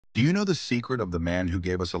Do you know the secret of the man who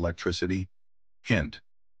gave us electricity? Hint.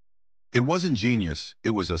 It wasn't genius, it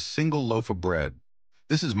was a single loaf of bread.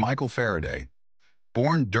 This is Michael Faraday.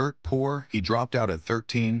 Born dirt poor, he dropped out at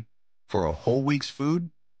 13. For a whole week's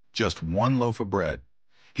food, just one loaf of bread.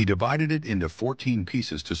 He divided it into 14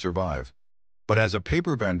 pieces to survive. But as a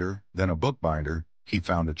paper vendor, then a bookbinder, he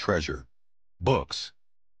found a treasure. Books.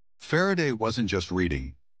 Faraday wasn't just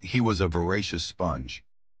reading, he was a voracious sponge.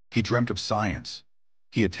 He dreamt of science.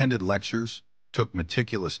 He attended lectures, took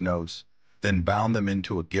meticulous notes, then bound them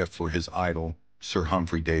into a gift for his idol, Sir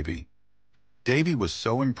Humphrey Davy. Davy was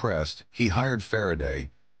so impressed, he hired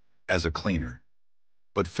Faraday as a cleaner.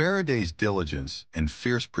 But Faraday's diligence and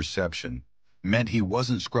fierce perception meant he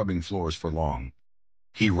wasn't scrubbing floors for long.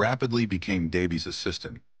 He rapidly became Davy's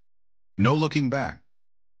assistant. No looking back.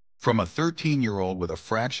 From a 13-year-old with a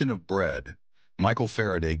fraction of bread, Michael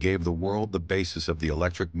Faraday gave the world the basis of the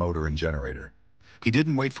electric motor and generator. He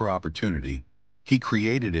didn't wait for opportunity. He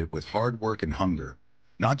created it with hard work and hunger,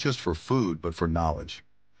 not just for food, but for knowledge.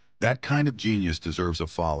 That kind of genius deserves a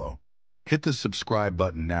follow. Hit the subscribe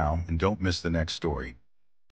button now and don't miss the next story.